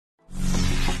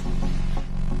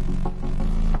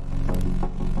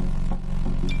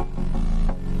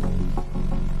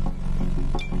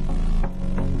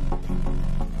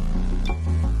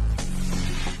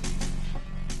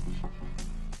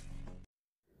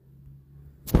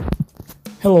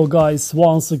Hello guys,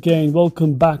 once again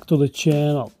welcome back to the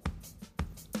channel.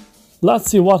 Let's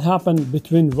see what happened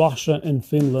between Russia and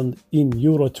Finland in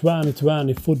Euro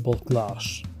 2020 football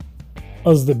clash.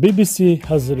 As the BBC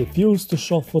has refused to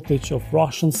show footage of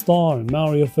Russian star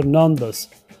Mario Fernandes,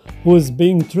 who is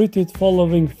being treated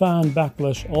following fan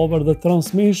backlash over the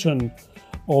transmission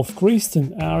of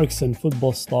Christian Eriksen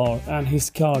football star and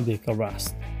his cardiac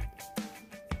arrest.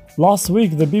 Last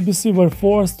week, the BBC were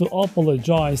forced to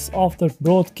apologise after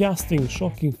broadcasting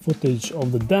shocking footage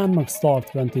of the Denmark star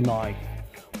 29,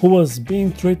 who was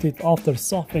being treated after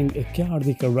suffering a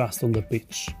cardiac arrest on the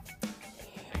pitch.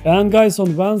 And guys,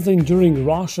 on Wednesday during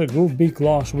Russia Group B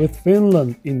clash with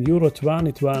Finland in Euro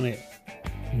 2020,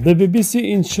 the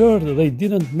BBC ensured they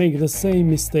didn't make the same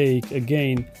mistake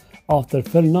again after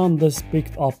Fernandes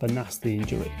picked up a nasty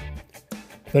injury.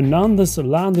 Fernandes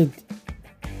landed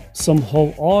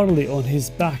somehow early on his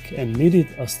back and needed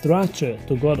a stretcher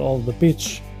to get off the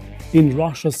pitch in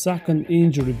Russia's second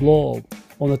injury blow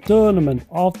on a tournament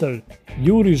after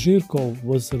Yuri Zhirkov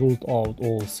was ruled out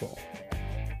also.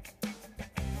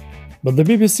 But the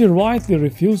BBC rightly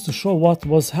refused to show what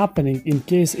was happening in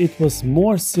case it was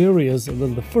more serious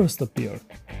than the first appeared.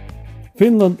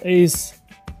 Finland ace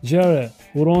Yuri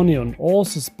Zhirkov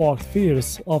also sparked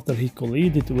fears after he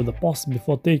collided with the post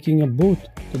before taking a boot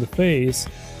to the face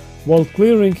while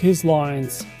clearing his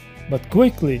lines, but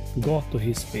quickly got to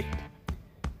his feet.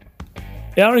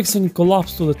 Eriksen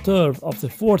collapsed to the turf after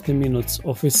 40 minutes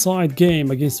of his side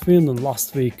game against Finland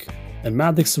last week, and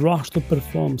medics rushed to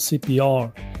perform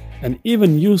CPR and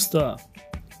even used a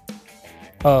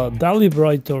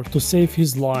defibrillator to save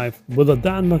his life, with the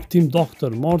Denmark team doctor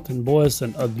Morten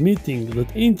Boesen admitting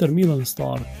that Inter Milan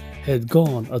star had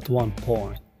gone at one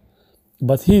point.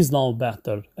 But he is now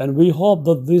better, and we hope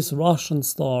that this Russian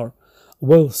star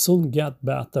will soon get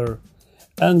better.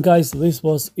 And guys, this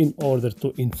was in order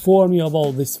to inform you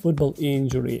about this football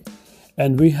injury,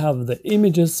 and we have the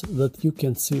images that you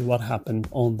can see what happened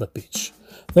on the pitch.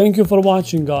 Thank you for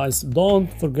watching guys, don't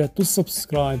forget to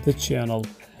subscribe the channel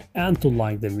and to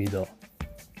like the video.